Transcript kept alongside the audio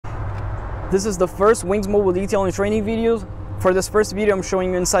This is the first Wings Mobile detailing training videos. For this first video, I'm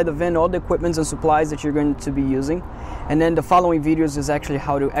showing you inside the van all the equipment and supplies that you're going to be using. And then the following videos is actually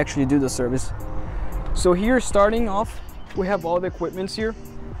how to actually do the service. So here, starting off, we have all the equipments here.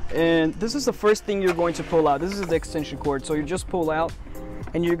 And this is the first thing you're going to pull out. This is the extension cord. So you just pull out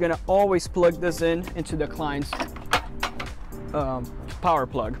and you're gonna always plug this in into the client's power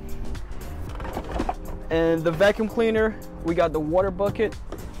plug. And the vacuum cleaner, we got the water bucket.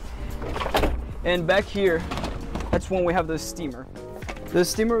 And back here, that's when we have the steamer. The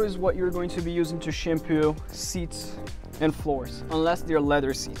steamer is what you're going to be using to shampoo seats and floors, unless they're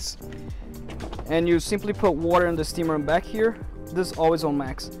leather seats. And you simply put water in the steamer back here. This is always on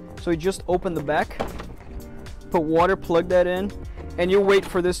max. So you just open the back, put water, plug that in, and you wait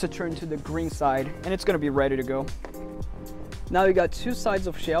for this to turn to the green side, and it's gonna be ready to go. Now you got two sides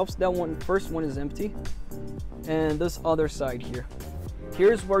of shelves. That one, first one is empty, and this other side here.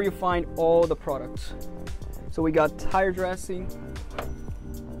 Here's where you find all the products. So we got tire dressing,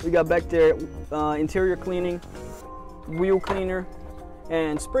 we got back there interior cleaning, wheel cleaner,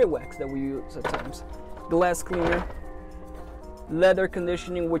 and spray wax that we use at times, glass cleaner, leather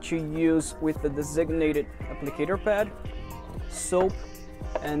conditioning, which you use with the designated applicator pad, soap,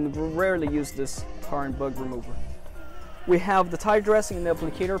 and we rarely use this tar and bug remover. We have the tire dressing and the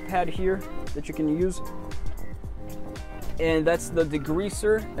applicator pad here that you can use. And that's the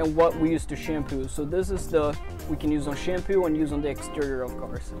degreaser and what we use to shampoo. So this is the, we can use on shampoo and use on the exterior of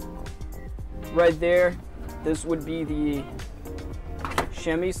cars. Right there, this would be the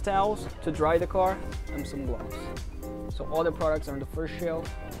chamois towels to dry the car and some gloves. So all the products are on the first shelf.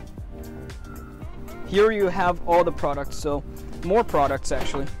 Here you have all the products, so more products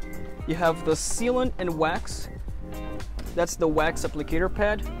actually. You have the sealant and wax. That's the wax applicator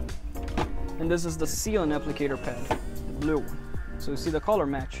pad. And this is the sealant applicator pad. Blue one. So you see the color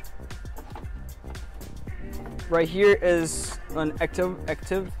match. Right here is an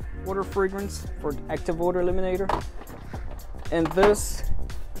active odor fragrance for active odor eliminator. And this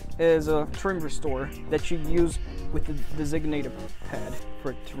is a trim restorer that you use with the designated pad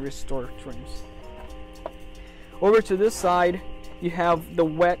to restore trims. Over to this side, you have the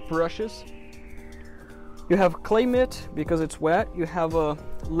wet brushes. You have clay mitt because it's wet. You have a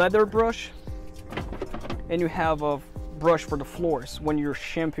leather brush, and you have a brush for the floors when you're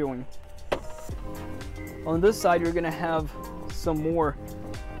shampooing. On this side, you're gonna have some more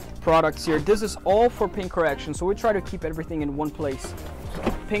products here. This is all for paint correction, so we try to keep everything in one place.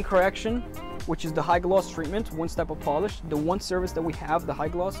 Paint correction, which is the high gloss treatment, one step of polish, the one service that we have, the high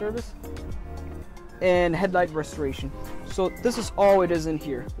gloss service, and headlight restoration. So this is all it is in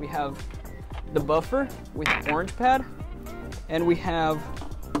here. We have the buffer with orange pad, and we have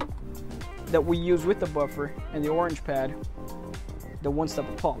that we use with the buffer and the orange pad, the one step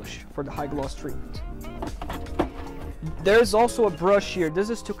of polish for the high gloss treatment. There's also a brush here. This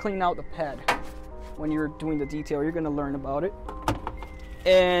is to clean out the pad when you're doing the detail. You're gonna learn about it.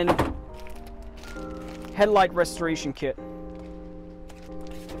 And headlight restoration kit.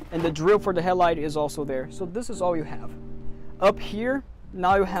 And the drill for the headlight is also there. So this is all you have. Up here,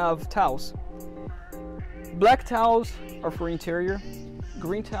 now you have towels. Black towels are for interior.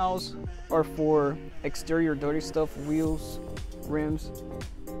 Green towels are for exterior dirty stuff, wheels, rims.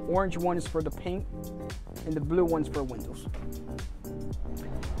 Orange one is for the paint, and the blue one's for windows.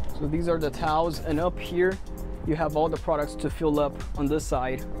 So these are the towels, and up here you have all the products to fill up on this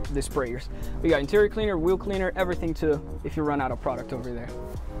side, the sprayers. We got interior cleaner, wheel cleaner, everything to if you run out of product over there.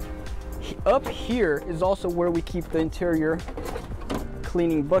 Up here is also where we keep the interior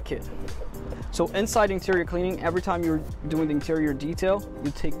cleaning bucket. So inside interior cleaning, every time you're doing the interior detail,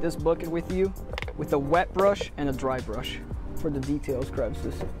 you take this bucket with you with a wet brush and a dry brush for the details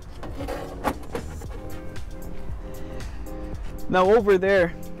crevices. Now over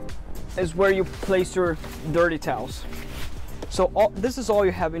there is where you place your dirty towels. So this is all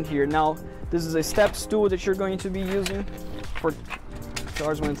you have in here. Now this is a step stool that you're going to be using for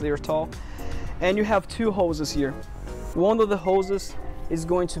cars when they're tall. And you have two hoses here. One of the hoses is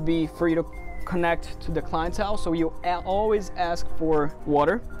going to be for you to connect to the client's house, so you always ask for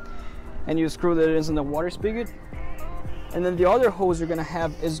water, and you screw that in the water spigot. And then the other hose you're gonna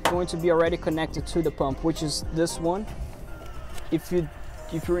have is going to be already connected to the pump, which is this one. If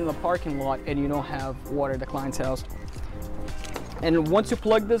you're in the parking lot and you don't have water at the client's house. And once you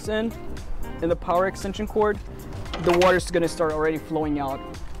plug this in the power extension cord, the water is gonna start already flowing out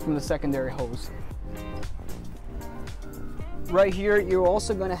from the secondary hose. Right here, you're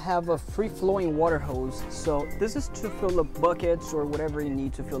also gonna have a free-flowing water hose. So this is to fill up buckets or whatever you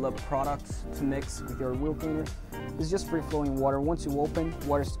need to fill up products to mix with your wheel cleaner. It's just free flowing water. Once you open,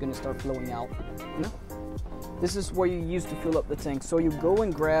 water's gonna start flowing out. You know? This is what you use to fill up the tank. So you go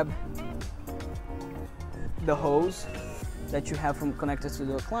and grab the hose that you have from connected to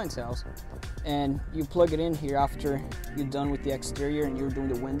the client's house, and you plug it in here after you're done with the exterior and you're doing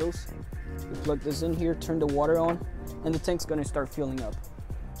the windows. You plug this in here, turn the water on, and the tank's gonna start filling up.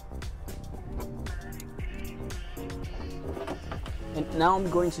 And now I'm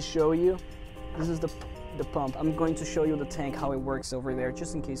going to show you, this is the pump. I'm going to show you the tank, how it works over there,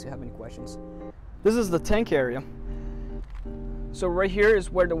 just in case you have any questions. This is the tank area. So right here is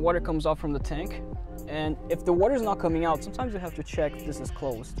where the water comes off from the tank. And if the water is not coming out, sometimes you have to check if this is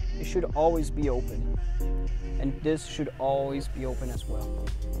closed. It should always be open. And this should always be open as well.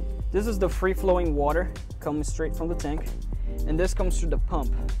 This is the free flowing water coming straight from the tank. And this comes through the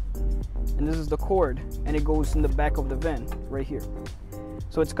pump. And this is the cord, and it goes in the back of the vent right here.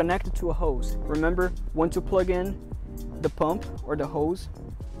 So it's connected to a hose. Remember, once you plug in the pump or the hose,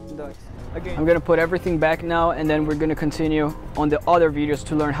 again, I'm gonna put everything back now, and then we're gonna continue on the other videos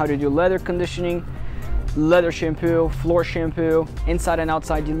to learn how to do leather conditioning, leather shampoo, floor shampoo, inside and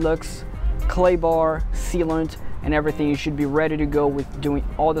outside deluxe, clay bar, sealant, and everything. You should be ready to go with doing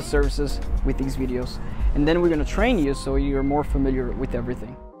all the services with these videos. And then we're gonna train you so you're more familiar with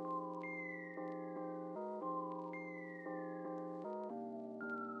everything.